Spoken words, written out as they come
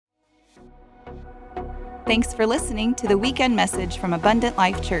Thanks for listening to the weekend message from Abundant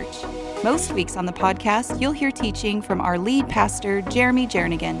Life Church. Most weeks on the podcast, you'll hear teaching from our lead pastor, Jeremy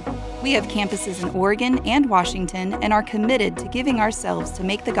Jernigan. We have campuses in Oregon and Washington and are committed to giving ourselves to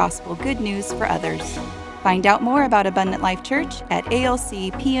make the gospel good news for others. Find out more about Abundant Life Church at alcpnw.com.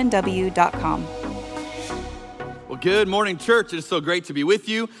 Well, good morning, church. It is so great to be with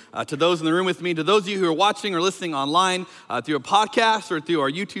you. To those in the room with me, to those of you who are watching or listening online through a podcast or through our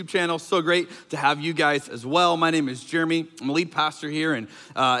YouTube channel, so great to have you guys as well. My name is Jeremy. I'm a lead pastor here. And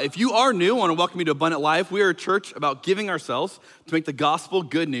if you are new, I want to welcome you to Abundant Life. We are a church about giving ourselves to make the gospel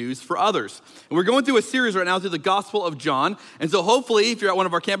good news for others. And we're going through a series right now through the Gospel of John. And so hopefully, if you're at one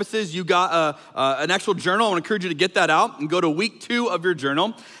of our campuses, you got an actual journal. I want to encourage you to get that out and go to week 2 of your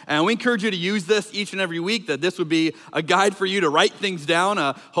journal. And we encourage you to use this each and every week, that this would be a guide for you to write things down.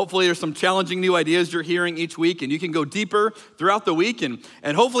 Hopefully there's some challenging new ideas you're hearing each week, and you can go deeper throughout the week, and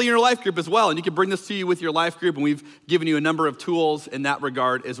hopefully in your life group as well. And you can bring this to you with your life group, and we've given you a number of tools in that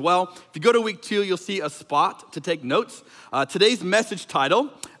regard as well. If you go to week 2, you'll see a spot to take notes. Today's message title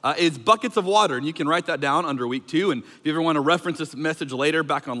is Buckets of Water, and you can write that down under week 2. And if you ever want to reference this message later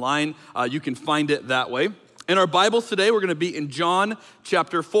back online, you can find it that way. In our Bibles today, we're going to be in John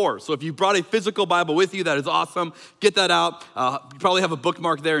chapter 4. So if you brought a physical Bible with you, that is awesome. Get that out. You probably have a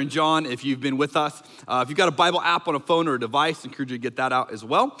bookmark there in John if you've been with us. If you've got a Bible app on a phone or a device, I encourage you to get that out as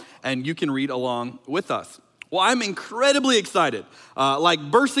well, and you can read along with us. Well, I'm incredibly excited,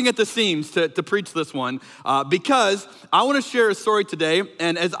 like bursting at the seams to preach this one, because I want to share a story today.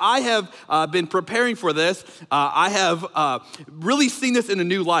 And as I have been preparing for this, I have really seen this in a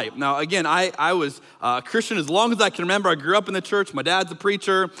new light. Now, again, I was a Christian as long as I can remember. I grew up in the church. My dad's a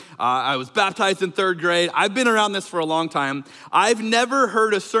preacher. I was baptized in 3rd grade. I've been around this for a long time. I've never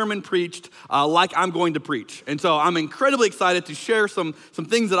heard a sermon preached like I'm going to preach. And so I'm incredibly excited to share some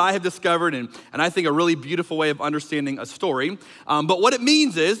things that I have discovered, and I think a really beautiful way of understanding a story. But what it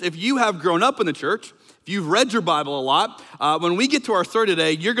means is, if you have grown up in the church, if you've read your Bible a lot, when we get to our story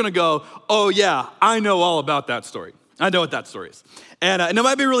today, you're going to go, oh yeah, I know all about that story. I know what that story is. And it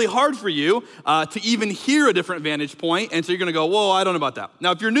might be really hard for you to even hear a different vantage point. And so you're going to go, whoa, I don't know about that.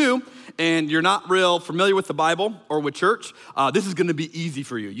 Now, if you're new and you're not real familiar with the Bible or with church, this is going to be easy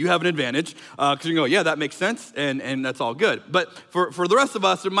for you. You have an advantage because you go, yeah, that makes sense. And that's all good. But for the rest of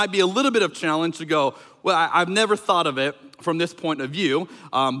us, there might be a little bit of challenge to go, well, I've never thought of it from this point of view.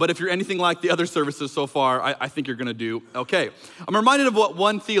 But if you're anything like the other services so far, I think you're going to do okay. I'm reminded of what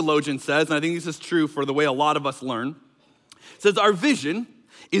one theologian says, and I think this is true for the way a lot of us learn. It says, our vision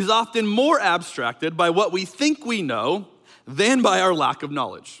is often more abstracted by what we think we know than by our lack of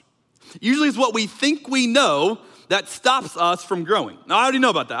knowledge. Usually it's what we think we know that stops us from growing. Now, I already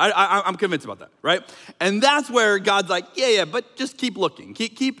know about that. I'm convinced about that, right? And that's where God's like, yeah, but just keep looking,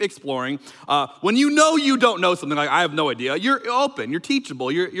 keep exploring. When you know you don't know something, like I have no idea, you're open, you're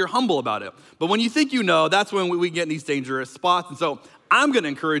teachable, you're humble about it. But when you think you know, that's when we get in these dangerous spots. And so I'm going to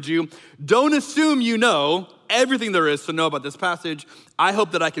encourage you, don't assume you know everything there is to know about this passage. I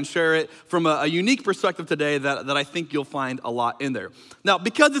hope that I can share it from a unique perspective today that I think you'll find a lot in there. Now,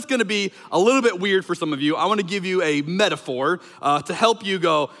 because it's going to be a little bit weird for some of you, I want to give you a metaphor to help you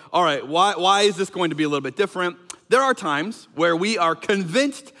go, all right, why is this going to be a little bit different? There are times where we are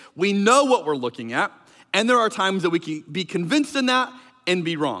convinced we know what we're looking at, and there are times that we can be convinced in that and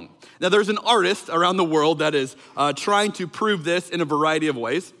be wrong. Now, there's an artist around the world that is trying to prove this in a variety of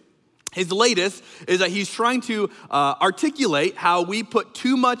ways. His latest is that he's trying to articulate how we put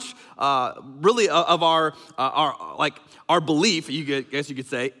too much, really, of our belief, I guess you could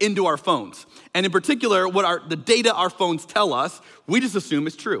say, into our phones. And in particular, the data our phones tell us, we just assume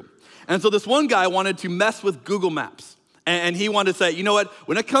is true. And so this one guy wanted to mess with Google Maps. And he wanted to say, you know what,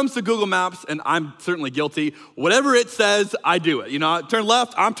 when it comes to Google Maps, and I'm certainly guilty, whatever it says, I do it. You know, turn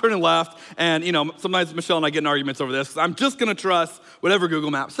left, I'm turning left. And, you know, sometimes Michelle and I get in arguments over this because I'm just going to trust whatever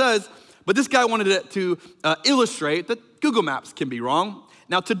Google Maps says. But this guy wanted to illustrate that Google Maps can be wrong.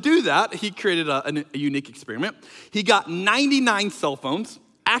 Now, to do that, he created a unique experiment. He got 99 cell phones,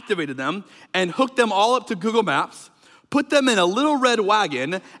 activated them, and hooked them all up to Google Maps, put them in a little red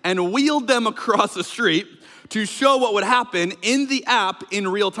wagon, and wheeled them across the street to show what would happen in the app in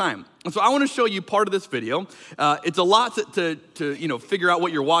real time. And so I want to show you part of this video. It's a lot to figure out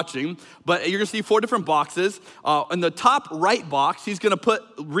what you're watching, but you're going to see 4 different boxes. In the top right box, he's going to put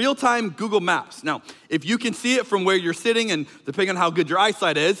real-time Google Maps. Now, if you can see it from where you're sitting, and depending on how good your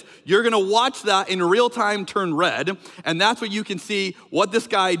eyesight is, you're going to watch that in real time turn red, and that's what you can see, what this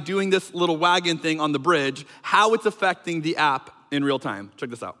guy doing this little wagon thing on the bridge, how it's affecting the app in real time. Check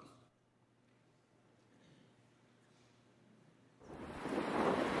this out.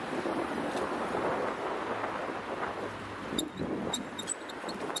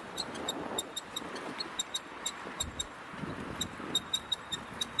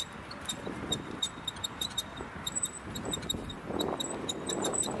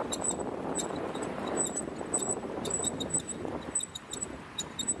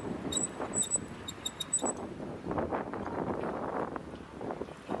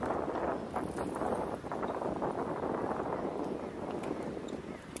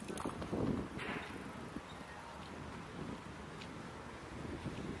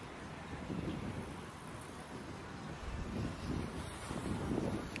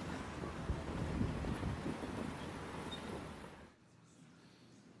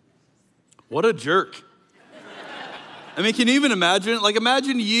 What a jerk. I mean, can you even imagine? Like,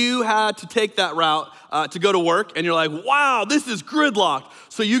 imagine you had to take that route to go to work, and you're like, wow, this is gridlocked.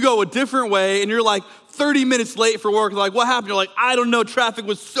 So you go a different way, and you're like 30 minutes late for work. Like, what happened? You're like, I don't know, traffic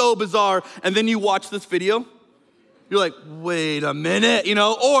was so bizarre. And then you watch this video. You're like, wait a minute,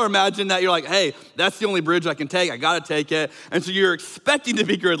 Or imagine that you're like, hey, that's the only bridge I can take. I got to take it. And so you're expecting to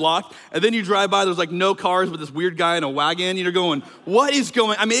be gridlocked. And then you drive by, there's like no cars but this weird guy in a wagon. You're going, what is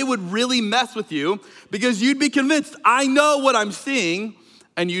going on? I mean, it would really mess with you because you'd be convinced, I know what I'm seeing,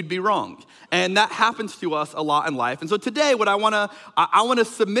 and you'd be wrong. And that happens to us a lot in life. And so today, what I want to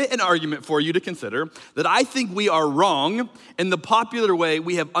submit an argument for you to consider that I think we are wrong in the popular way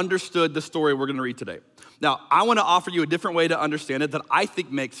we have understood the story we're going to read today. Now, I want to offer you a different way to understand it that I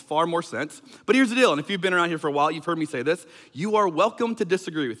think makes far more sense. But here's the deal, and if you've been around here for a while, you've heard me say this, you are welcome to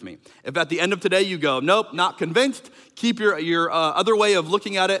disagree with me. If at the end of today you go, nope, not convinced, keep your other way of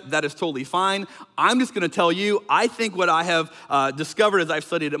looking at it, that is totally fine. I'm just going to tell you, I think what I have discovered as I've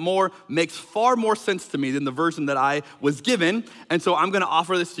studied it more makes far more sense to me than the version that I was given. And so I'm going to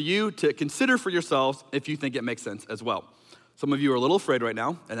offer this to you to consider for yourselves if you think it makes sense as well. Some of you are a little afraid right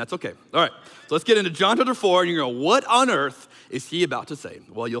now, and that's okay. All right, so let's get into John chapter 4, and you're going, what on earth is he about to say?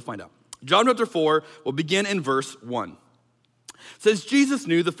 Well, you'll find out. John chapter 4 will begin in verse 1. It says, Jesus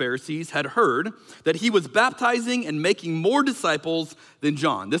knew the Pharisees had heard that he was baptizing and making more disciples than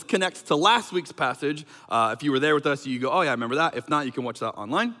John. This connects to last week's passage. If you were there with us, you go, oh yeah, I remember that. If not, you can watch that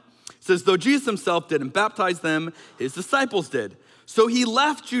online. It says, though Jesus himself didn't baptize them, his disciples did. So he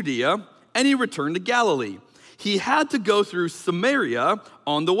left Judea, and he returned to Galilee. He had to go through Samaria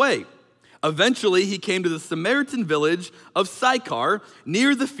on the way. Eventually, he came to the Samaritan village of Sychar,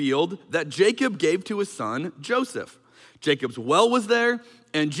 near the field that Jacob gave to his son Joseph. Jacob's well was there,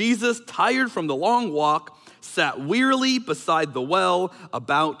 and Jesus, tired from the long walk, sat wearily beside the well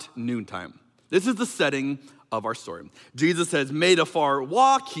about noontime. This is the setting of our story. Jesus has made a far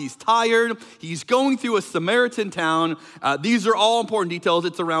walk. He's tired. He's going through a Samaritan town. These are all important details.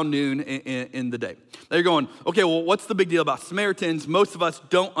 It's around noon in the day. Now you're going, okay, well, what's the big deal about Samaritans? Most of us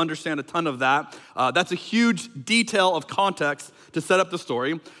don't understand a ton of that. That's a huge detail of context to set up the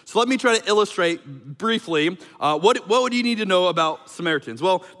story. So let me try to illustrate briefly what would you need to know about Samaritans?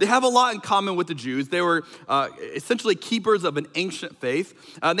 Well, they have a lot in common with the Jews. They were essentially keepers of an ancient faith.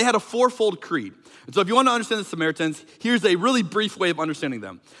 They had a fourfold creed. And so if you want to understand the Samaritans, here's a really brief way of understanding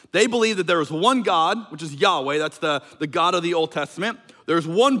them. They believe that there is one God, which is Yahweh. That's the God of the Old Testament. There's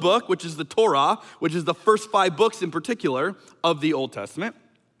one book, which is the Torah, which is the first 5 books in particular of the Old Testament.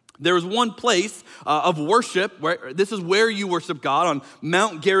 There is one place of worship, where this is where you worship God, on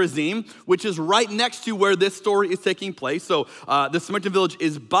Mount Gerizim, which is right next to where this story is taking place. So the Samaritan village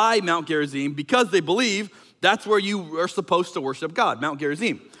is by Mount Gerizim because they believe that's where you are supposed to worship God, Mount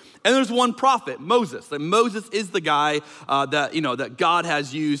Gerizim. And there's one prophet, Moses. And Moses is the guy that God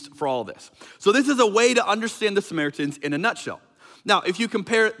has used for all this. So this is a way to understand the Samaritans in a nutshell. Now, if you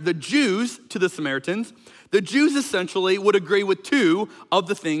compare the Jews to the Samaritans, the Jews essentially would agree with 2 of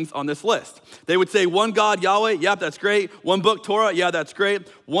the things on this list. They would say one God, Yahweh, yep, that's great. One book, Torah, yeah, that's great.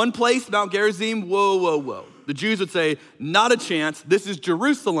 One place, Mount Gerizim, whoa. The Jews would say, not a chance. This is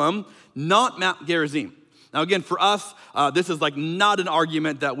Jerusalem, not Mount Gerizim. Now again, for us, this is like not an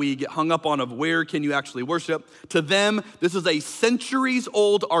argument that we get hung up on of where can you actually worship. To them, this is a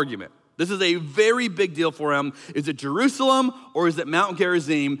centuries-old argument. This is a very big deal for them. Is it Jerusalem or is it Mount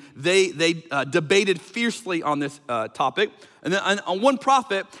Gerizim? They debated fiercely on this topic. And then on one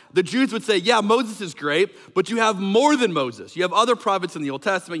prophet, the Jews would say, yeah, Moses is great, but you have more than Moses. You have other prophets in the Old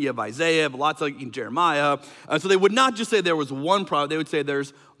Testament. You have Isaiah, you have lots like in Jeremiah. So they would not just say there was one prophet. They would say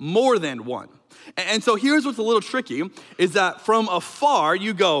there's more than one. And so here's what's a little tricky, is that from afar,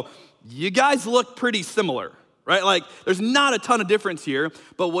 you go, you guys look pretty similar, right? Like, there's not a ton of difference here,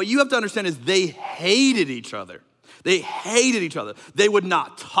 but what you have to understand is they hated each other. They hated each other. They would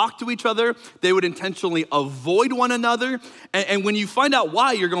not talk to each other. They would intentionally avoid one another. And when you find out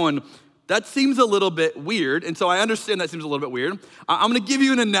why, you're going, that seems a little bit weird. And so I understand that seems a little bit weird. I'm going to give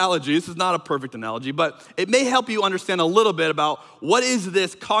you an analogy. This is not a perfect analogy, but it may help you understand a little bit about what is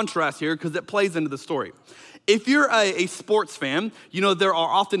this contrast here, because it plays into the story. If you're a sports fan, you know there are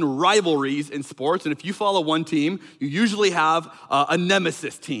often rivalries in sports. And if you follow one team, you usually have a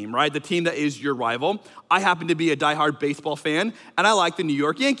nemesis team, right? The team that is your rival. I happen to be a diehard baseball fan, and I like the New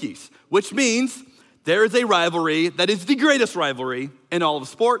York Yankees, which means there is a rivalry that is the greatest rivalry in all of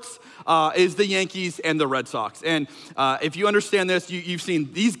sports, is the Yankees and the Red Sox. And if you understand this, you've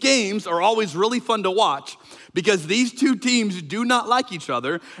seen these games are always really fun to watch because these 2 teams do not like each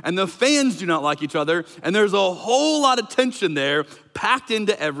other and the fans do not like each other. And there's a whole lot of tension there packed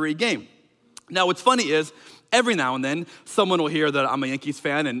into every game. Now, what's funny is every now and then someone will hear that I'm a Yankees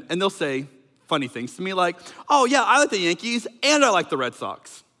fan and they'll say funny things to me like, oh yeah, I like the Yankees and I like the Red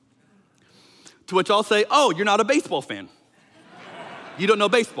Sox. To which I'll say, oh, you're not a baseball fan. You don't know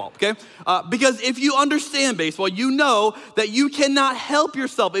baseball, okay? Because if you understand baseball, you know that you cannot help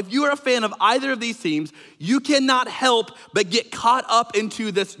yourself. If you are a fan of either of these teams, you cannot help but get caught up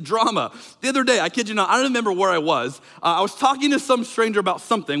into this drama. The other day, I kid you not, I don't remember where I was. I was talking to some stranger about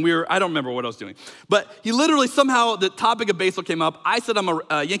something. I don't remember what I was doing. But he literally somehow, the topic of baseball came up. I said I'm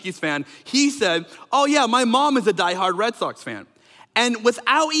a Yankees fan. He said, oh yeah, my mom is a diehard Red Sox fan. And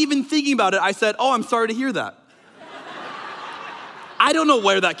without even thinking about it, I said, oh, I'm sorry to hear that. I don't know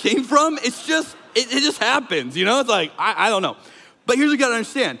where that came from. It's just, it just happens, you know? It's like, I don't know. But here's what you gotta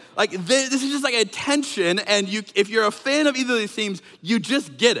understand. Like, this is just like a tension, and if you're a fan of either of these teams, you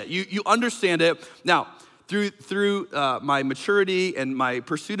just get it. You understand it. Now, through my maturity and my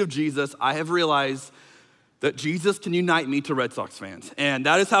pursuit of Jesus, I have realized that Jesus can unite me to Red Sox fans. And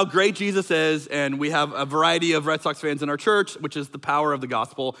that is how great Jesus is, and we have a variety of Red Sox fans in our church, which is the power of the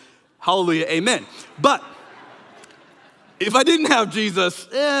gospel. Hallelujah, amen. But if I didn't have Jesus,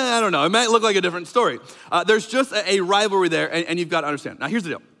 I don't know. It might look like a different story. There's just a rivalry there, and you've got to understand. Now, here's the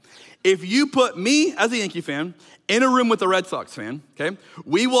deal. If you put me as a Yankee fan in a room with a Red Sox fan, okay,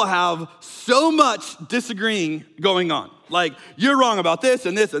 we will have so much disagreeing going on. Like, you're wrong about this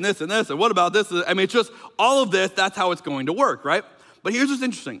and this and this and this, and what about this? I mean, it's just all of this, that's how it's going to work, right? But here's what's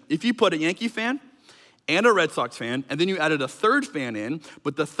interesting. If you put a Yankee fan and a Red Sox fan, and then you added a third fan in,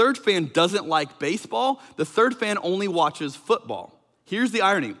 but the third fan doesn't like baseball, the third fan only watches football. Here's the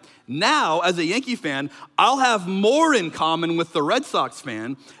irony. Now, as a Yankee fan, I'll have more in common with the Red Sox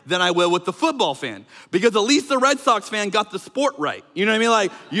fan than I will with the football fan, because at least the Red Sox fan got the sport right. You know what I mean?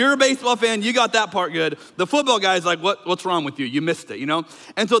 Like, you're a baseball fan, you got that part good. The football guy's like, what's wrong with you? You missed it, you know?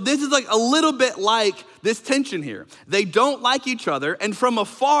 And so this is like a little bit like this tension here. They don't like each other, and from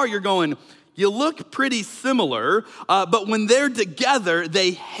afar, you're going, you look pretty similar, but when they're together,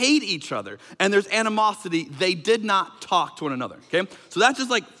 they hate each other, and there's animosity. They did not talk to one another, okay? So that's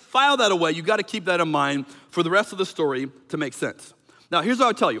just like, file that away. You got to keep that in mind for the rest of the story to make sense. Now, here's what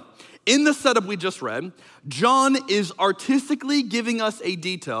I'll tell you. In the setup we just read, John is artistically giving us a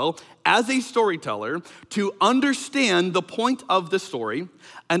detail as a storyteller to understand the point of the story,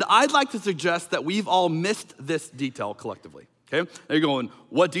 and I'd like to suggest that we've all missed this detail collectively. Okay, now you're going,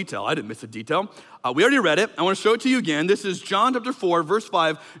 what detail? I didn't miss a detail. We already read it. I want to show it to you again. This is John chapter 4, verse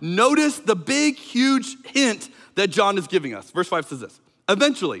 5. Notice the big, huge hint that John is giving us. Verse 5 says this.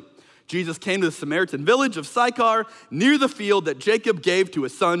 Eventually, Jesus came to the Samaritan village of Sychar near the field that Jacob gave to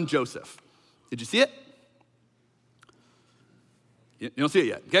his son Joseph. Did you see it? You don't see it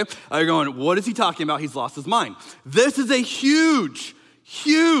yet, okay? You're going, what is he talking about? He's lost his mind. This is a huge,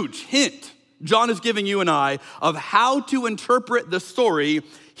 huge hint John is giving you and I of how to interpret the story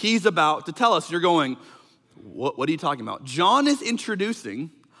he's about to tell us. You're going, what are you talking about? John is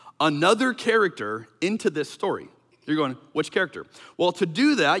introducing another character into this story. You're going, which character? Well, to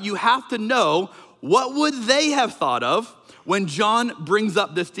do that, you have to know what would they have thought of when John brings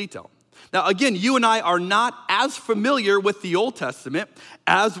up this detail. Now, again, you and I are not as familiar with the Old Testament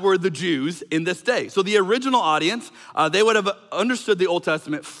as were the Jews in this day. So the original audience, they would have understood the Old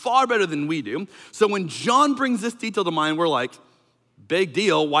Testament far better than we do. So when John brings this detail to mind, we're like, big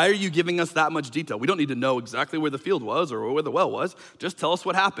deal. Why are you giving us that much detail? We don't need to know exactly where the field was or where the well was. Just tell us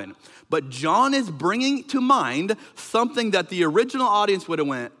what happened. But John is bringing to mind something that the original audience would have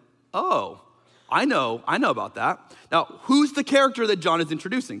went, oh, I know about that. Now, who's the character that John is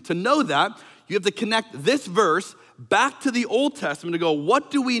introducing? To know that, you have to connect this verse back to the Old Testament to go,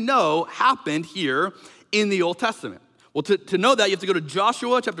 what do we know happened here in the Old Testament? Well, to know that, you have to go to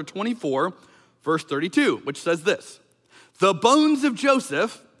Joshua chapter 24, verse 32, which says this. The bones of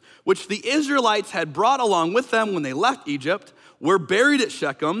Joseph, which the Israelites had brought along with them when they left Egypt, were buried at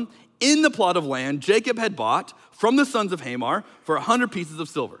Shechem in the plot of land Jacob had bought from the sons of Hamor for 100 pieces of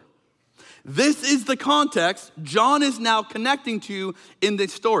silver. This is the context John is now connecting to in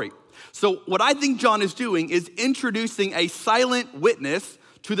this story. So what I think John is doing is introducing a silent witness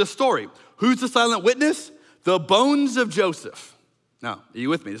to the story. Who's the silent witness? The bones of Joseph. Now, are you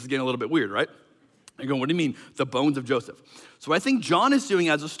with me? This is getting a little bit weird, right? You're going, what do you mean, the bones of Joseph? So what I think John is doing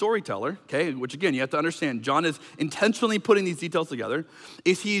as a storyteller, okay, which again, you have to understand, John is intentionally putting these details together,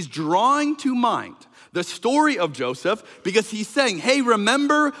 is he's drawing to mind the story of Joseph because he's saying, hey,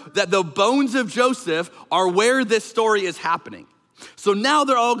 remember that the bones of Joseph are where this story is happening. So now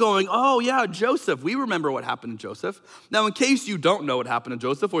they're all going, oh yeah, Joseph. We remember what happened to Joseph. Now, in case you don't know what happened to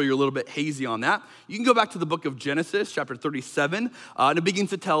Joseph or you're a little bit hazy on that, you can go back to the book of Genesis, chapter 37, and it begins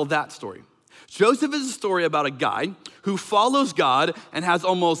to tell that story. Joseph is a story about a guy who follows God and has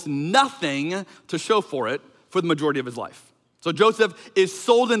almost nothing to show for it for the majority of his life. So Joseph is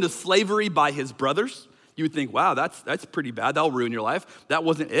sold into slavery by his brothers. You would think, wow, that's pretty bad. That'll ruin your life. That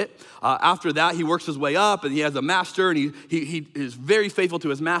wasn't it. After that, he works his way up, and he has a master, and he is very faithful to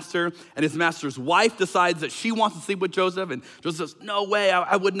his master. And his master's wife decides that she wants to sleep with Joseph, and Joseph says, no way,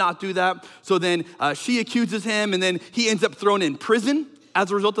 I would not do that. So then she accuses him, and then he ends up thrown in prison as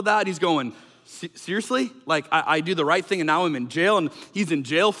a result of that. He's going, seriously? Like, I do the right thing, and now I'm in jail, and he's in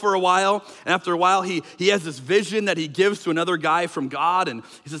jail for a while. And after a while, he has this vision that he gives to another guy from God, and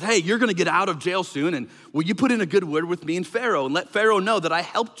he says, hey, you're gonna get out of jail soon, and will you put in a good word with me and Pharaoh, and let Pharaoh know that I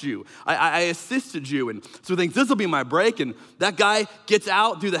helped you, I assisted you. And so he thinks, this will be my break, and that guy gets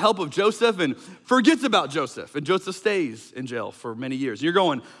out through the help of Joseph and forgets about Joseph, and Joseph stays in jail for many years. And you're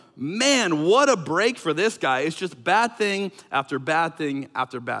going, man, what a break for this guy. It's just bad thing after bad thing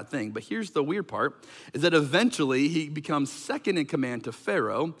after bad thing. But here's the weird part, is that eventually he becomes second in command to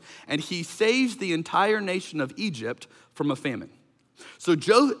Pharaoh, and he saves the entire nation of Egypt from a famine. So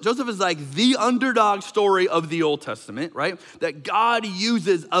Joseph is like the underdog story of the Old Testament, right? That God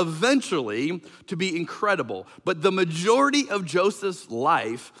uses eventually to be incredible. But the majority of Joseph's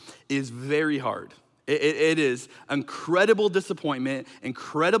life is very hard. It is incredible disappointment,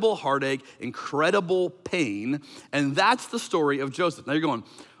 incredible heartache, incredible pain, and that's the story of Joseph. Now you're going,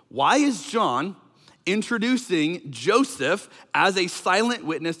 why is John introducing Joseph as a silent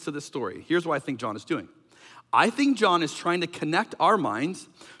witness to the story? Here's what I think John is doing. I think John is trying to connect our minds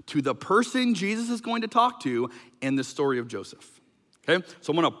to the person Jesus is going to talk to in the story of Joseph. Okay,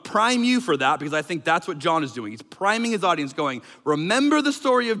 so I'm gonna prime you for that because I think that's what John is doing. He's priming his audience going, remember the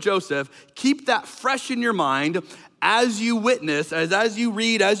story of Joseph, keep that fresh in your mind as you witness, as you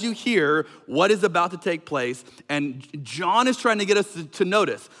read, as you hear what is about to take place. And John is trying to get us to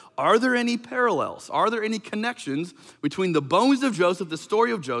notice, are there any parallels? Are there any connections between the bones of Joseph, the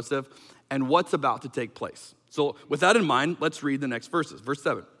story of Joseph, and what's about to take place? So with that in mind, let's read the next verses. Verse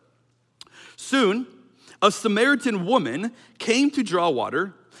 7. Soon, a Samaritan woman came to draw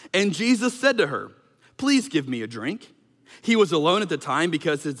water, and Jesus said to her, please give me a drink. He was alone at the time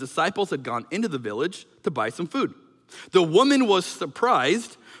because his disciples had gone into the village to buy some food. The woman was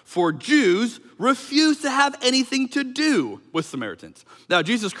surprised, for Jews refused to have anything to do with Samaritans. Now,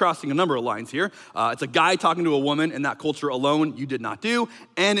 Jesus is crossing a number of lines here. It's a guy talking to a woman. In that culture alone, you did not do.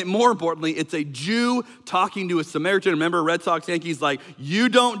 And more importantly, it's a Jew talking to a Samaritan. Remember, Red Sox Yankees, like, you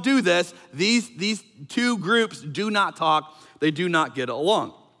don't do this. These two groups do not talk. They do not get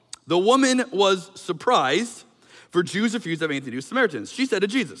along. The woman was surprised, for Jews refused to have anything to do with Samaritans. She said to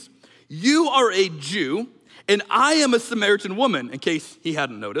Jesus, you are a Jew, and I am a Samaritan woman, in case he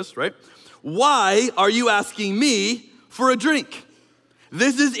hadn't noticed, right? Why are you asking me for a drink?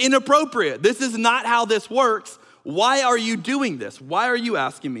 This is inappropriate. This is not how this works. Why are you doing this? Why are you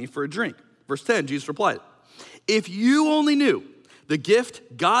asking me for a drink? Verse 10, Jesus replied, if you only knew the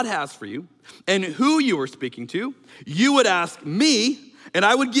gift God has for you and who you are speaking to, you would ask me, and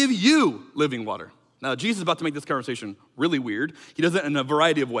I would give you living water. Now, Jesus is about to make this conversation really weird. He does it in a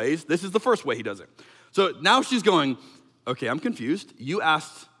variety of ways. This is the first way he does it. So now she's going, okay, I'm confused. You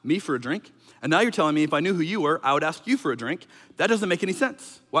asked me for a drink, and now you're telling me if I knew who you were, I would ask you for a drink. That doesn't make any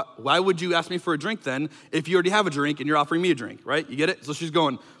sense. Why would you ask me for a drink then if you already have a drink and you're offering me a drink, right? You get it? So she's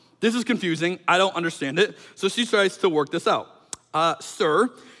going, this is confusing. I don't understand it. So she tries to work this out. Sir,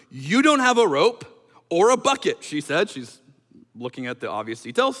 you don't have a rope or a bucket, she said. She's looking at the obvious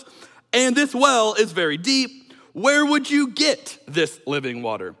details. And this well is very deep. Where would you get this living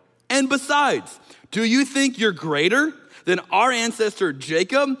water? And besides, do you think you're greater than our ancestor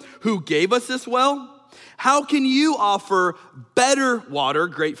Jacob, who gave us this well? How can you offer better water,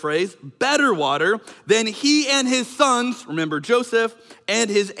 great phrase, better water than he and his sons, remember Joseph, and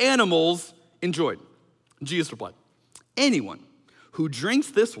his animals enjoyed? Jesus replied, anyone who drinks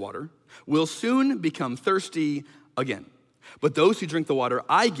this water will soon become thirsty again. But those who drink the water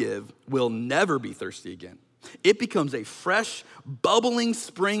I give will never be thirsty again. It becomes a fresh, bubbling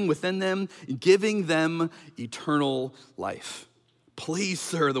spring within them, giving them eternal life. Please,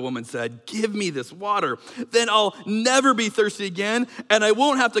 sir, the woman said, give me this water. Then I'll never be thirsty again, and I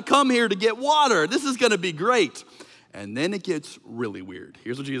won't have to come here to get water. This is going to be great. And then it gets really weird.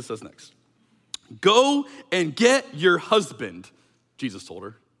 Here's what Jesus says next. Go and get your husband, Jesus told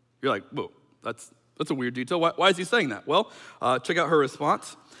her. You're like, whoa, that's a weird detail. Why is he saying that? Well, check out her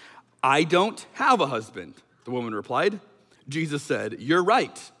response. I don't have a husband, the woman replied. Jesus said, you're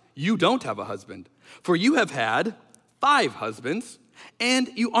right. You don't have a husband, for you have had 5 husbands, and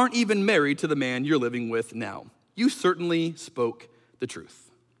you aren't even married to the man you're living with now. You certainly spoke the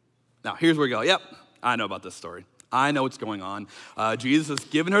truth. Now, here's where we go. Yep, I know about this story. I know what's going on. Jesus is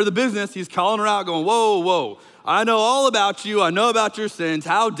giving her the business. He's calling her out, going, whoa, whoa. I know all about you. I know about your sins.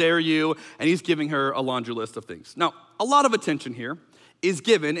 How dare you? And he's giving her a laundry list of things. Now, a lot of attention here is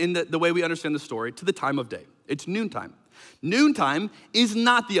given in the way we understand the story to the time of day. It's noontime. Noontime is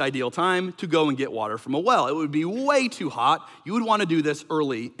not the ideal time to go and get water from a well. It would be way too hot. You would want to do this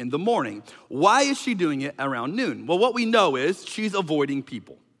early in the morning. Why is she doing it around noon? Well, what we know is she's avoiding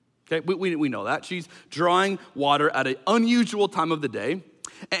people. Okay, we know that. She's drawing water at an unusual time of the day,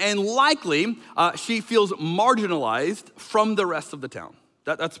 and likely she feels marginalized from the rest of the town.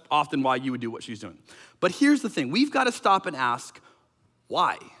 That's often why you would do what she's doing. But here's the thing. We've got to stop and ask,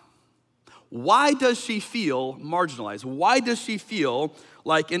 why? Why does she feel marginalized? Why does she feel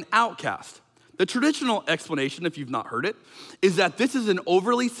like an outcast? The traditional explanation, if you've not heard it, is that this is an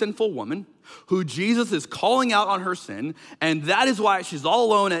overly sinful woman who Jesus is calling out on her sin, and that is why she's all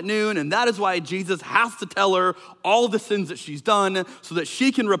alone at noon, and that is why Jesus has to tell her all the sins that she's done so that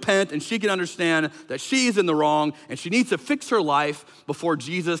she can repent and she can understand that she is in the wrong and she needs to fix her life before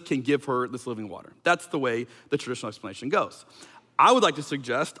Jesus can give her this living water. That's the way the traditional explanation goes. I would like to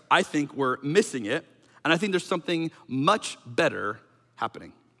suggest, I think we're missing it, and I think there's something much better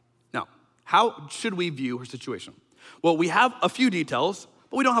happening. Now, how should we view her situation? Well, we have a few details,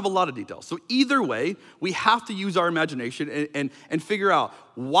 but we don't have a lot of details. So either way, we have to use our imagination and figure out,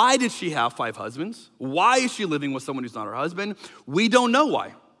 why did she have 5 husbands? Why is she living with someone who's not her husband? We don't know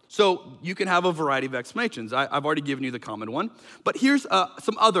why. So you can have a variety of explanations. I've already given you the common one, but here's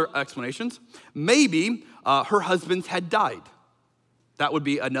some other explanations. Maybe her husbands had died. That would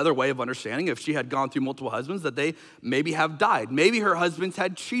be another way of understanding if she had gone through multiple husbands, that they maybe have died. Maybe her husbands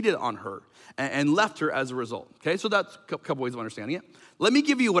had cheated on her and left her as a result. Okay, so that's a couple ways of understanding it. Let me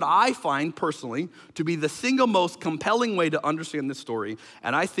give you what I find personally to be the single most compelling way to understand this story,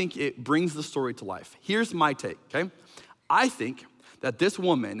 and I think it brings the story to life. Here's my take, okay? I think that this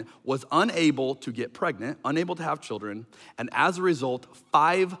woman was unable to get pregnant, unable to have children, and as a result,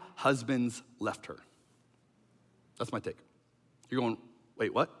 5 husbands left her. That's my take. You're going,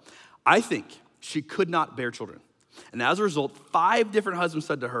 wait, what? I think she could not bear children. And as a result, 5 different husbands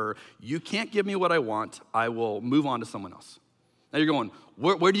said to her, you can't give me what I want, I will move on to someone else. Now you're going,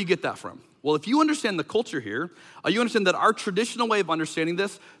 where do you get that from? Well, if you understand the culture here, you understand that our traditional way of understanding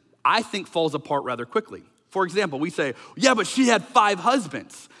this, I think, falls apart rather quickly. For example, we say, yeah, but she had 5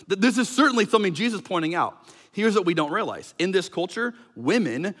 husbands. This is certainly something Jesus is pointing out. Here's what we don't realize. In this culture,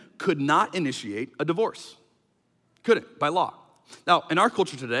 women could not initiate a divorce. Couldn't, by law. Now, in our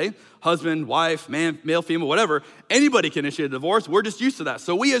culture today, husband, wife, man, male, female, whatever, anybody can initiate a divorce. We're just used to that.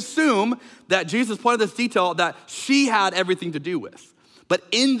 So we assume that Jesus pointed this detail that she had everything to do with. But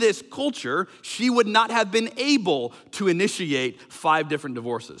in this culture, she would not have been able to initiate 5 different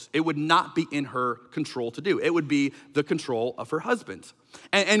divorces. It would not be in her control to do. It would be the control of her husband.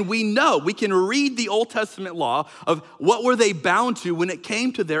 And we know, we can read the Old Testament law of what were they bound to when it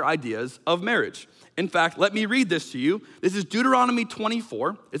came to their ideas of marriage. In fact, let me read this to you. This is Deuteronomy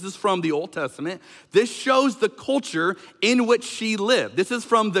 24. This is from the Old Testament. This shows the culture in which she lived. This is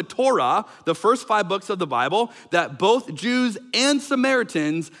from the Torah, the first 5 books of the Bible that both Jews and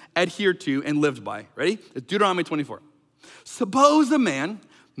Samaritans adhered to and lived by. Ready? It's Deuteronomy 24. Suppose a man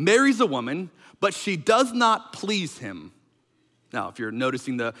marries a woman, but she does not please him. Now, if you're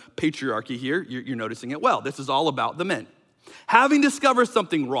noticing the patriarchy here, you're noticing it well. This is all about the men. Having discovered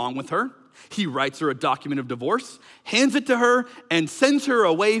something wrong with her, he writes her a document of divorce, hands it to her, and sends her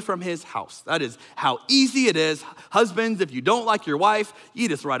away from his house. That is how easy it is. Husbands, if you don't like your wife, you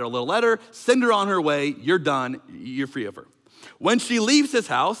just write her a little letter, send her on her way, you're done, you're free of her. When she leaves his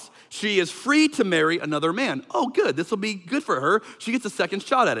house, she is free to marry another man. Oh, good, this will be good for her. She gets a second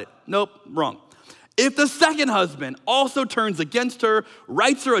shot at it. Nope, wrong. If the second husband also turns against her,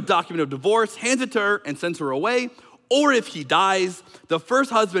 writes her a document of divorce, hands it to her, and sends her away, or if he dies, the first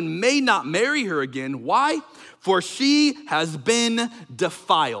husband may not marry her again. Why? For she has been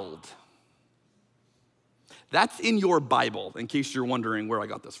defiled. That's in your Bible, in case you're wondering where I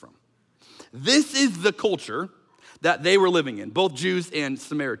got this from. This is the culture that they were living in, both Jews and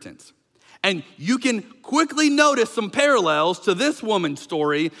Samaritans. And you can quickly notice some parallels to this woman's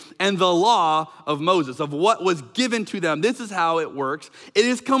story and the law of Moses, of what was given to them. This is how it works. It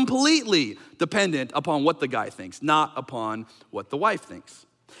is completely dependent upon what the guy thinks, not upon what the wife thinks.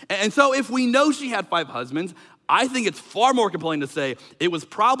 And so if we know she had 5 husbands, I think it's far more compelling to say it was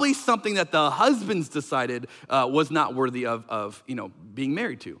probably something that the husbands decided was not worthy of being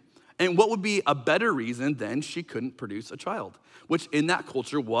married to. And what would be a better reason than she couldn't produce a child, which in that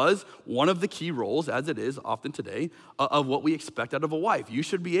culture was one of the key roles, as it is often today, of what we expect out of a wife. You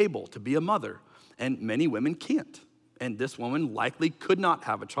should be able to be a mother, and many women can't. And this woman likely could not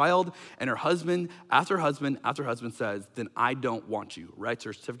have a child, and her husband, after husband says, then I don't want you, writes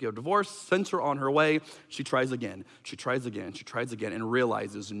her certificate of divorce, sends her on her way. She tries again, and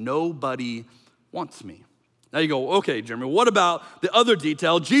realizes nobody wants me. Now you go, okay, Jeremy, what about the other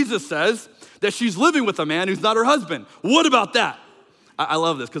detail? Jesus says that she's living with a man who's not her husband. What about that? I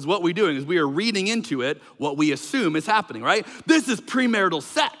love this, because what we're doing is we are reading into it what we assume is happening, right? This is premarital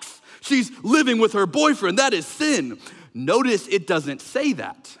sex. She's living with her boyfriend. That is sin. Notice it doesn't say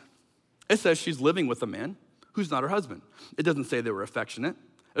that. It says she's living with a man who's not her husband. It doesn't say they were affectionate.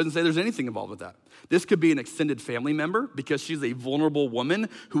 It doesn't say there's anything involved with that. This could be an extended family member because she's a vulnerable woman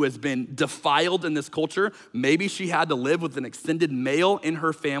who has been defiled in this culture. Maybe she had to live with an extended male in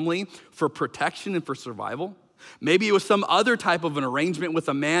her family for protection and for survival. Maybe it was some other type of an arrangement with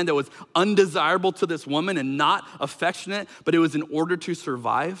a man that was undesirable to this woman and not affectionate, but it was in order to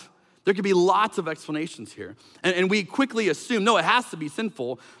survive. There could be lots of explanations here. And we quickly assume, no, it has to be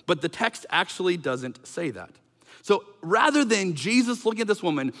sinful, but the text actually doesn't say that. So rather than Jesus looking at this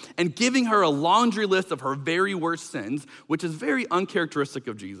woman and giving her a laundry list of her very worst sins, which is very uncharacteristic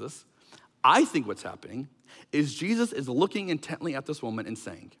of Jesus, I think what's happening is Jesus is looking intently at this woman and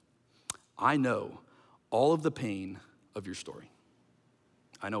saying, I know all of the pain of your story.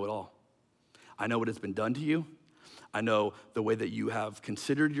 I know it all. I know what has been done to you. I know the way that you have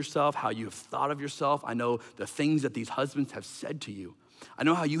considered yourself, how you have thought of yourself. I know the things that these husbands have said to you. I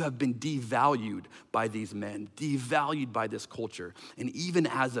know how you have been devalued by these men, devalued by this culture. And even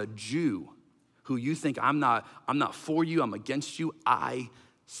as a Jew who you think I'm not for you, I'm against you, I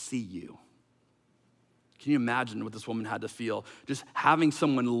see you. Can you imagine what this woman had to feel? Just having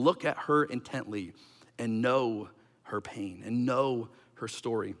someone look at her intently and know her pain and know her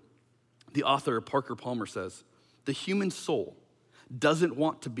story. The author, Parker Palmer, says, the human soul doesn't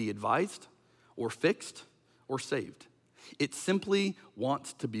want to be advised or fixed or saved. It simply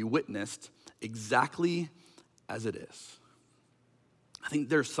wants to be witnessed exactly as it is. I think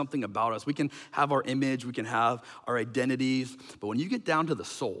there's something about us. We can have our image, we can have our identities, but when you get down to the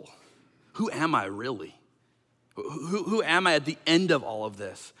soul, who am I really? Who am I at the end of all of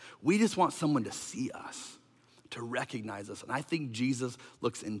this? We just want someone to see us, to recognize us. And I think Jesus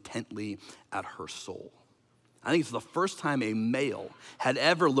looks intently at her soul. I think it's the first time a male had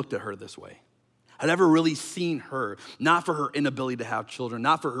ever looked at her this way. Had ever really seen her, not for her inability to have children,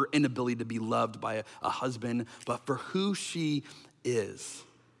 not for her inability to be loved by a husband, but for who she is.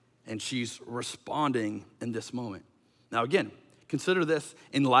 And she's responding in this moment. Now again, consider this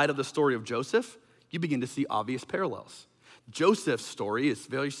in light of the story of Joseph, you begin to see obvious parallels. Joseph's story is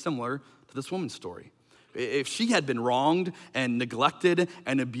very similar to this woman's story. If she had been wronged and neglected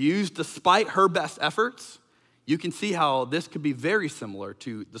and abused despite her best efforts, you can see how this could be very similar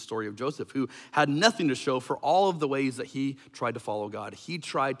to the story of Joseph, who had nothing to show for all of the ways that he tried to follow God. He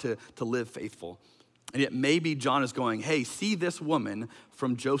tried to live faithful. And yet maybe John is going, hey, see this woman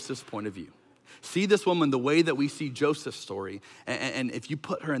from Joseph's point of view. See this woman the way that we see Joseph's story. And if you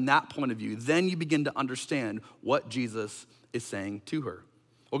put her in that point of view, then you begin to understand what Jesus is saying to her.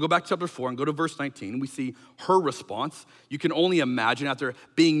 We'll go back to chapter 4 and go to verse 19. We see her response. You can only imagine after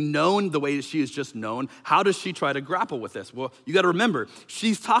being known the way that she is just known, how does she try to grapple with this? Well, you got to remember,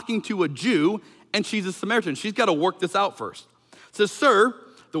 she's talking to a Jew and she's a Samaritan. She's got to work this out first. It says, sir,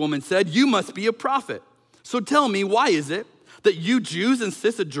 the woman said, you must be a prophet. So tell me, why is it that you Jews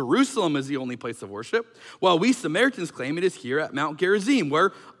insist that Jerusalem is the only place of worship, while we Samaritans claim it is here at Mount Gerizim,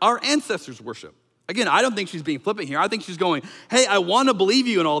 where our ancestors worship? Again, I don't think she's being flippant here. I think she's going, hey, I want to believe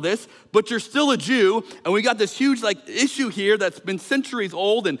you in all this, but you're still a Jew, and we got this huge issue here that's been centuries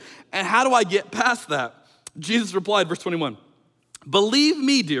old, and how do I get past that? Jesus replied, verse 21, believe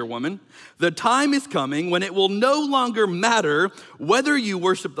me, dear woman, the time is coming when it will no longer matter whether you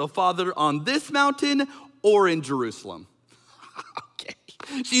worship the Father on this mountain or in Jerusalem. Okay,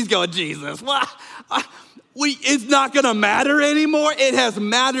 she's going, Jesus, what? It's not gonna matter anymore. It has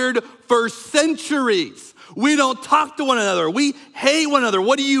mattered for centuries. We don't talk to one another. We hate one another.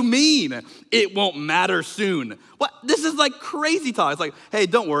 What do you mean it won't matter soon? What? This is like crazy talk. It's like, hey,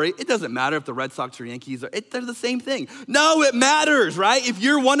 don't worry. It doesn't matter if the Red Sox or Yankees they're the same thing. No, it matters, right? If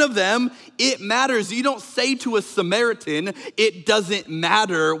you're one of them, it matters. You don't say to a Samaritan, it doesn't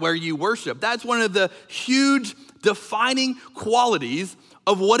matter where you worship. That's one of the huge defining qualities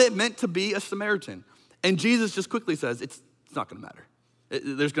of what it meant to be a Samaritan. And Jesus just quickly says, it's not gonna matter.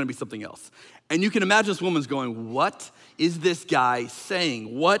 There's gonna be something else. And you can imagine this woman's going, what is this guy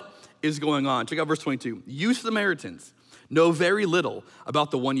saying? What is going on. Check out verse 22. You Samaritans know very little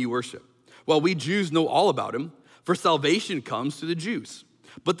about the one you worship, while we Jews know all about him, for salvation comes to the Jews.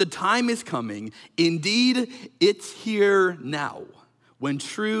 But the time is coming, indeed it's here now, when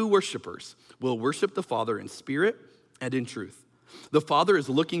true worshipers will worship the Father in spirit and in truth. The Father is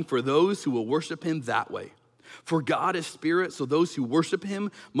looking for those who will worship him that way. For God is spirit, so those who worship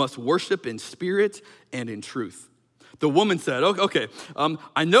him must worship in spirit and in truth. The woman said, okay,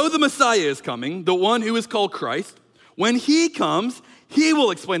 I know the Messiah is coming, the one who is called Christ. When he comes, he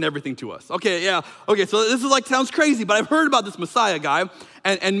will explain everything to us. Okay, so this is sounds crazy, but I've heard about this Messiah guy,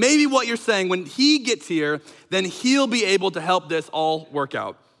 and maybe what you're saying, when he gets here, then he'll be able to help this all work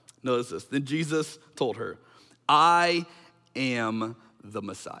out. Notice this. Then Jesus told her, I am the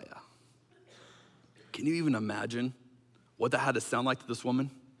Messiah. Can you even imagine what that had to sound like to this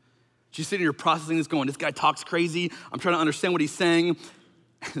woman? She's sitting here processing this, going, this guy talks crazy. I'm trying to understand what he's saying.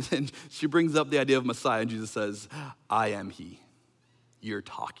 And then she brings up the idea of Messiah, and Jesus says, I am he. You're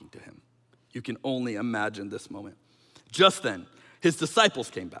talking to him. You can only imagine this moment. Just then, his disciples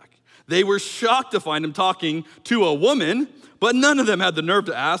came back. They were shocked to find him talking to a woman, but none of them had the nerve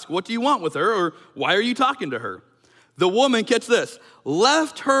to ask, what do you want with her, or why are you talking to her? The woman, catch this,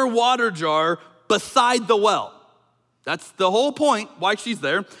 left her water jar beside the well. That's the whole point why she's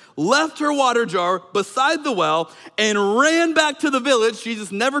there. Left her water jar beside the well and ran back to the village.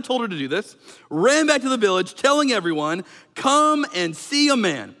 Jesus never told her to do this. Ran back to the village telling everyone, come and see a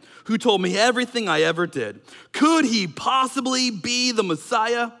man who told me everything I ever did. Could he possibly be the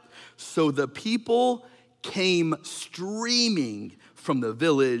Messiah? So the people came streaming from the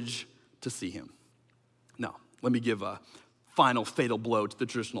village to see him. Now, let me give a final fatal blow to the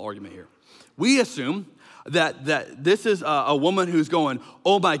traditional argument here. We assume that this is a woman who's going,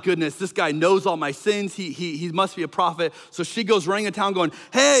 oh my goodness, this guy knows all my sins. He must be a prophet. So she goes running in town going,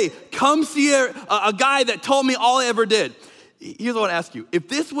 hey, come see a guy that told me all I ever did. Here's what I want to ask you. If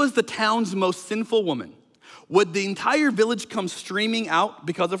this was the town's most sinful woman, would the entire village come streaming out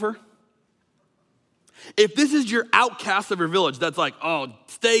because of her? If this is your outcast of your village that's like, oh,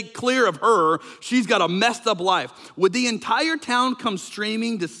 stay clear of her, she's got a messed up life, would the entire town come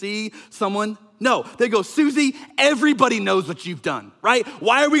streaming to see someone? No, they go, Susie, everybody knows what you've done, right?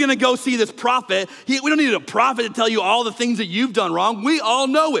 Why are we gonna go see this prophet? We don't need a prophet to tell you all the things that you've done wrong. We all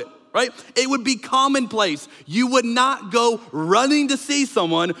know it, right? It would be commonplace. You would not go running to see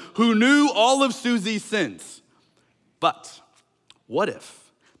someone who knew all of Susie's sins. But what if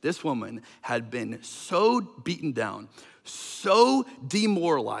this woman had been so beaten down, so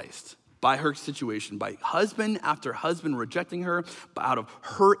demoralized by her situation, by husband after husband rejecting her, out of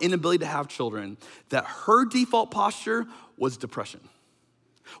her inability to have children, that her default posture was depression?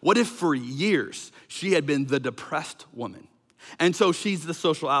 What if for years she had been the depressed woman? And so she's the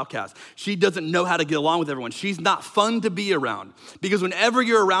social outcast. She doesn't know how to get along with everyone. She's not fun to be around because whenever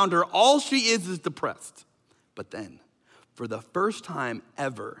you're around her, all she is depressed. But then, for the first time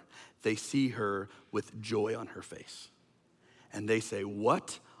ever, they see her with joy on her face. And they say,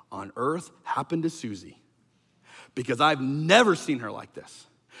 what on earth happened to Susie? Because I've never seen her like this.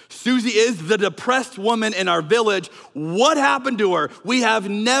 Susie is the depressed woman in our village. What happened to her? We have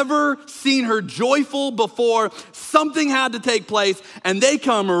never seen her joyful before. Something had to take place, and they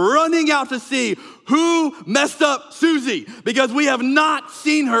come running out to see who messed up Susie, because we have not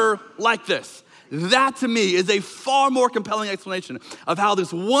seen her like this. That to me is a far more compelling explanation of how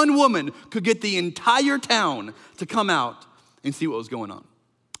this one woman could get the entire town to come out and see what was going on.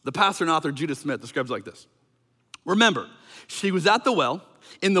 The pastor and author Judah Smith describes it like this. Remember, she was at the well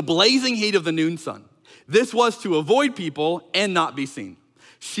in the blazing heat of the noon sun. This was to avoid people and not be seen.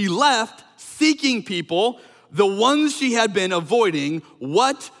 She left seeking people, the ones she had been avoiding.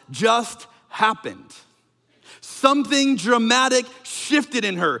 What just happened? Something dramatic shifted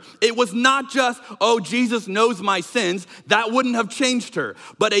in her. It was not just, oh, Jesus knows my sins. That wouldn't have changed her.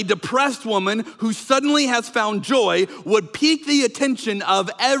 But a depressed woman who suddenly has found joy would pique the attention of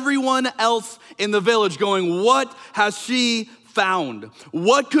everyone else in the village going, what has she found?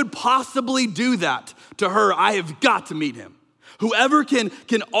 What could possibly do that to her? I have got to meet him. Whoever can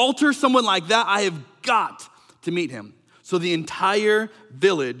alter someone like that, I have got to meet him. So the entire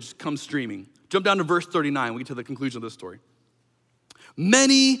village comes streaming. Jump down to verse 39. We get to the conclusion of this story.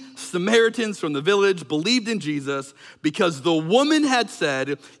 Many Samaritans from the village believed in Jesus because the woman had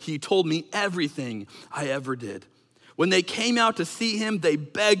said, he told me everything I ever did. When they came out to see him, they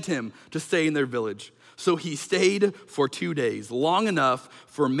begged him to stay in their village. So he stayed for 2 days, long enough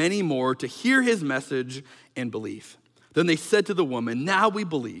for many more to hear his message and believe. Then they said to the woman, now we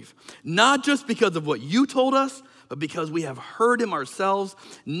believe, not just because of what you told us, but because we have heard him ourselves,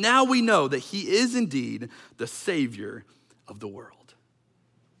 now we know that he is indeed the Savior of the world.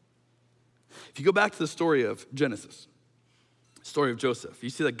 If you go back to the story of Genesis, the story of Joseph, you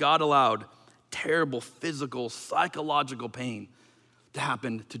see that God allowed terrible physical, psychological pain to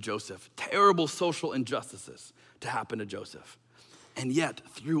happen to Joseph, terrible social injustices to happen to Joseph. And yet,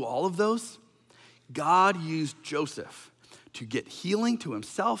 through all of those, God used Joseph to get healing to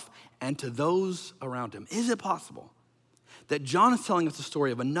himself and to those around him. Is it possible that John is telling us the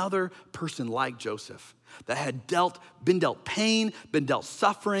story of another person like Joseph that had been dealt pain, been dealt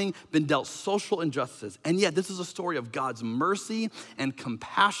suffering, been dealt social injustices, and yet this is a story of God's mercy and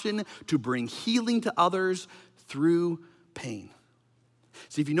compassion to bring healing to others through pain?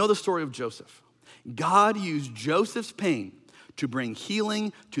 See, if you know the story of Joseph, God used Joseph's pain to bring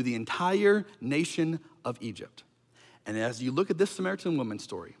healing to the entire nation of Egypt. And as you look at this Samaritan woman's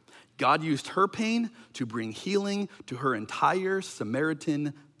story, God used her pain to bring healing to her entire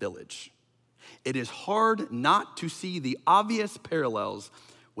Samaritan village. It is hard not to see the obvious parallels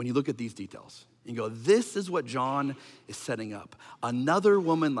when you look at these details. You go, this is what John is setting up. Another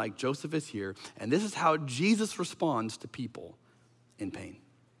woman like Joseph is here, and this is how Jesus responds to people in pain.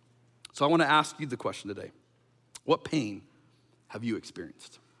 So I want to ask you the question today. What pain have you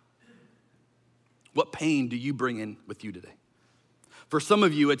experienced? What pain do you bring in with you today? For some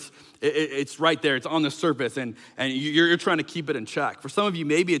of you, it's right there. It's on the surface, and you're trying to keep it in check. For some of you,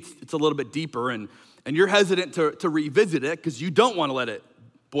 maybe it's a little bit deeper, and you're hesitant to revisit it because you don't want to let it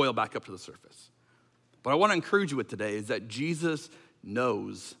boil back up to the surface. But I want to encourage you with today is that Jesus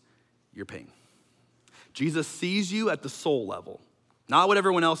knows your pain. Jesus sees you at the soul level. Not what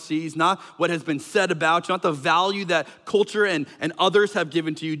everyone else sees, not what has been said about you, not the value that culture and others have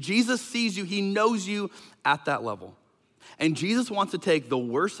given to you. Jesus sees you, he knows you at that level. And Jesus wants to take the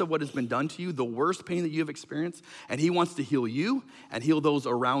worst of what has been done to you, the worst pain that you have experienced, and he wants to heal you and heal those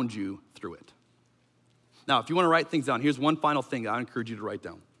around you through it. Now, if you want to write things down, here's one final thing I encourage you to write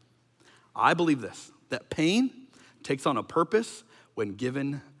down. I believe this, that pain takes on a purpose when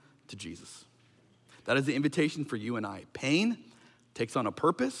given to Jesus. That is the invitation for you and I. Pain takes on a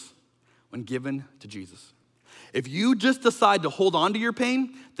purpose when given to Jesus. If you just decide to hold on to your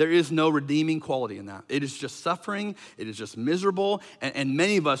pain, there is no redeeming quality in that. It is just suffering, it is just miserable, and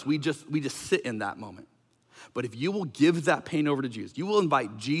many of us, we just sit in that moment. But if you will give that pain over to Jesus, you will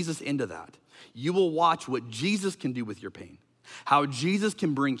invite Jesus into that, you will watch what Jesus can do with your pain, how Jesus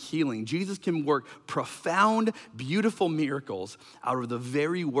can bring healing. Jesus can work profound, beautiful miracles out of the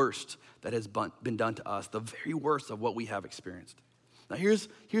very worst that has been done to us, the very worst of what we have experienced. Now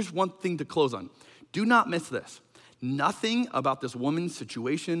here's one thing to close on. Do not miss this. Nothing about this woman's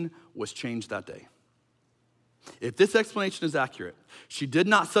situation was changed that day. If this explanation is accurate, she did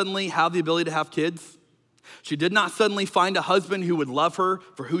not suddenly have the ability to have kids. She did not suddenly find a husband who would love her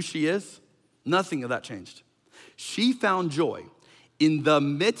for who she is. Nothing of that changed. She found joy in the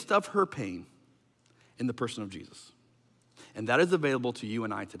midst of her pain in the person of Jesus. And that is available to you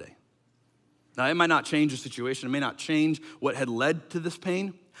and I today. Now, it might not change your situation. It may not change what had led to this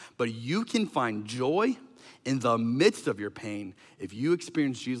pain, but you can find joy in the midst of your pain if you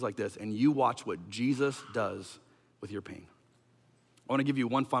experience Jesus like this and you watch what Jesus does with your pain. I want to give you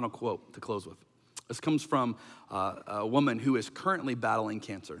one final quote to close with. This comes from a woman who is currently battling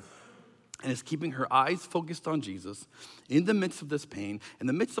cancer and is keeping her eyes focused on Jesus in the midst of this pain, in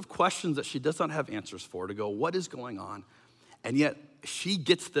the midst of questions that she does not have answers for, to go, what is going on? And yet, she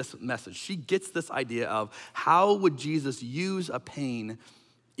gets this message. She gets this idea of how would Jesus use a pain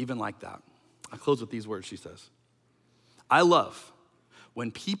even like that? I'll close with these words, she says. I love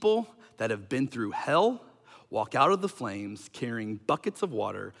when people that have been through hell walk out of the flames carrying buckets of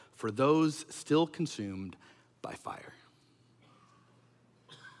water for those still consumed by fire.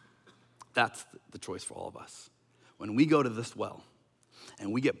 That's the choice for all of us. When we go to this well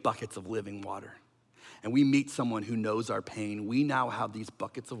and we get buckets of living water, and we meet someone who knows our pain, we now have these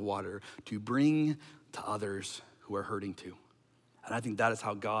buckets of water to bring to others who are hurting too. And I think that is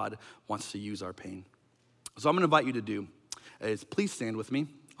how God wants to use our pain. So I'm gonna invite you to do is please stand with me.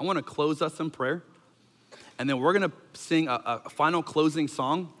 I wanna close us in prayer. And then we're gonna sing a final closing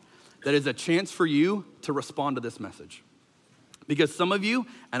song that is a chance for you to respond to this message. Because some of you,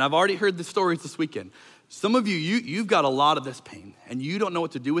 and I've already heard the stories this weekend, some of you've got a lot of this pain and you don't know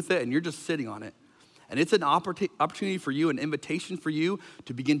what to do with it and you're just sitting on it. And it's an opportunity for you, an invitation for you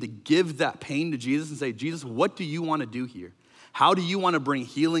to begin to give that pain to Jesus and say, Jesus, what do you want to do here? How do you want to bring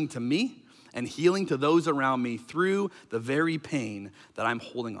healing to me and healing to those around me through the very pain that I'm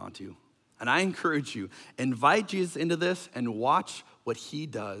holding on to? And I encourage you, invite Jesus into this and watch what he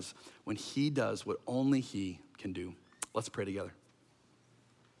does when he does what only he can do. Let's pray together.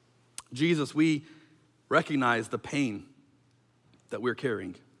 Jesus, we recognize the pain that we're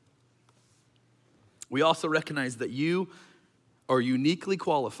carrying. We also recognize that you are uniquely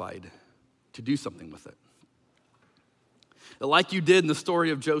qualified to do something with it. That like you did in the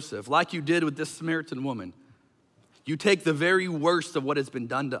story of Joseph, like you did with this Samaritan woman, you take the very worst of what has been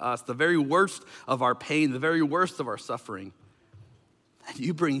done to us, the very worst of our pain, the very worst of our suffering, and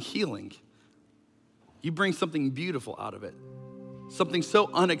you bring healing. You bring something beautiful out of it, something so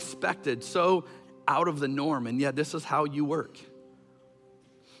unexpected, so out of the norm, and yet this is how you work.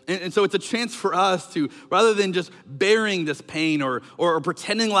 And so it's a chance for us to, rather than just bearing this pain or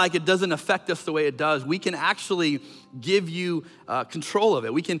pretending like it doesn't affect us the way it does, we can actually give you control of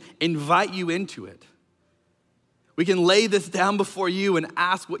it. We can invite you into it. We can lay this down before you and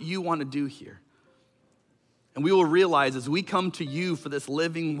ask what you want to do here. And we will realize as we come to you for this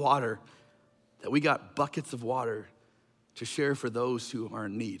living water, that we got buckets of water to share for those who are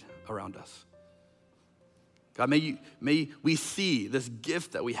in need around us. God, may we see this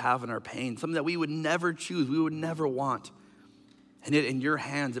gift that we have in our pain, something that we would never choose, we would never want. And yet in your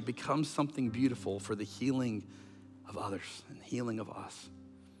hands, it becomes something beautiful for the healing of others and healing of us.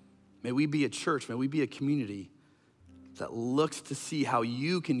 May we be a church, may we be a community that looks to see how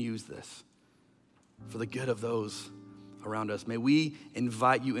you can use this for the good of those around us. May we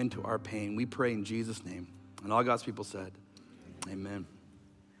invite you into our pain. We pray in Jesus' name. And all God's people said, amen.